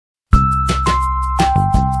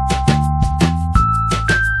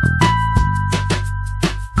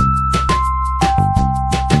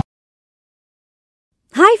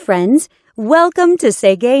friends, welcome to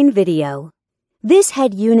Segain Video. This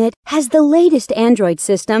head unit has the latest Android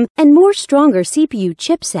system and more stronger CPU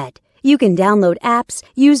chipset. You can download apps,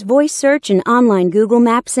 use voice search and online Google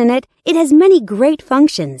Maps in it. It has many great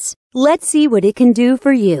functions. Let's see what it can do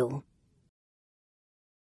for you.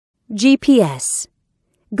 GPS.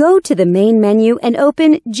 Go to the main menu and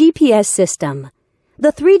open GPS System.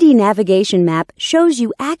 The 3D navigation map shows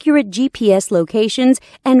you accurate GPS locations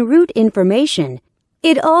and route information.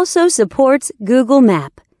 It also supports Google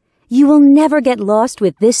Map. You will never get lost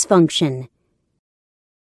with this function.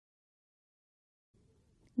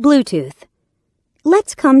 Bluetooth.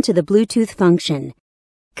 Let's come to the Bluetooth function.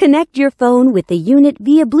 Connect your phone with the unit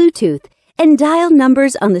via Bluetooth and dial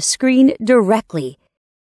numbers on the screen directly.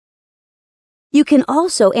 You can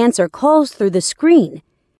also answer calls through the screen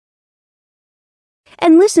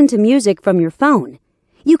and listen to music from your phone.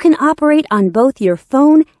 You can operate on both your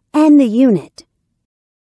phone and the unit.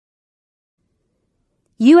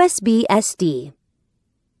 USB SD.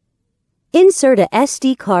 Insert a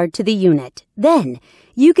SD card to the unit. Then,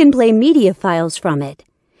 you can play media files from it.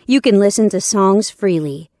 You can listen to songs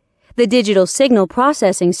freely. The digital signal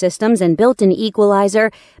processing systems and built-in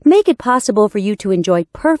equalizer make it possible for you to enjoy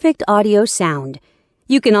perfect audio sound.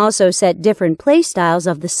 You can also set different play styles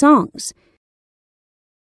of the songs.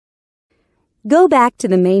 Go back to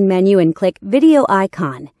the main menu and click Video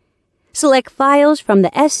icon. Select Files from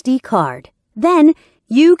the SD card. Then,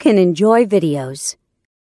 you can enjoy videos.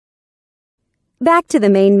 Back to the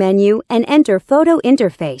main menu and enter Photo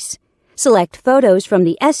Interface. Select Photos from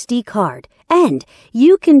the SD card, and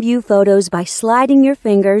you can view photos by sliding your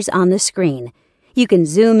fingers on the screen. You can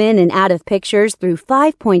zoom in and out of pictures through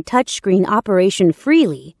 5-point touchscreen operation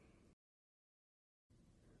freely.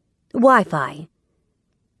 Wi-Fi.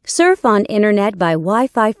 Surf on Internet by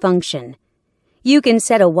Wi-Fi function. You can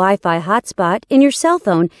set a Wi-Fi hotspot in your cell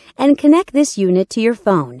phone and connect this unit to your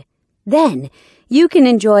phone. Then, you can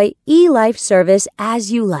enjoy eLife service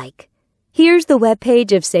as you like. Here's the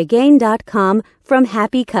webpage of Segain.com from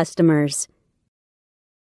happy customers.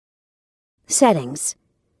 Settings.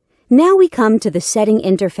 Now we come to the setting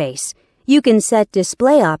interface. You can set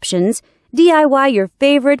display options, DIY your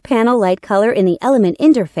favorite panel light color in the element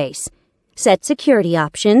interface, set security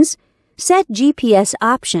options, set GPS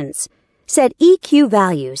options, set EQ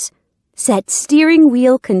values, set steering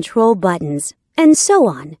wheel control buttons, and so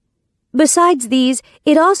on. Besides these,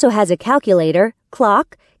 it also has a calculator,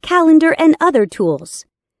 clock, calendar, and other tools.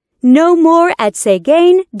 Know more at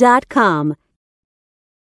Segain.com.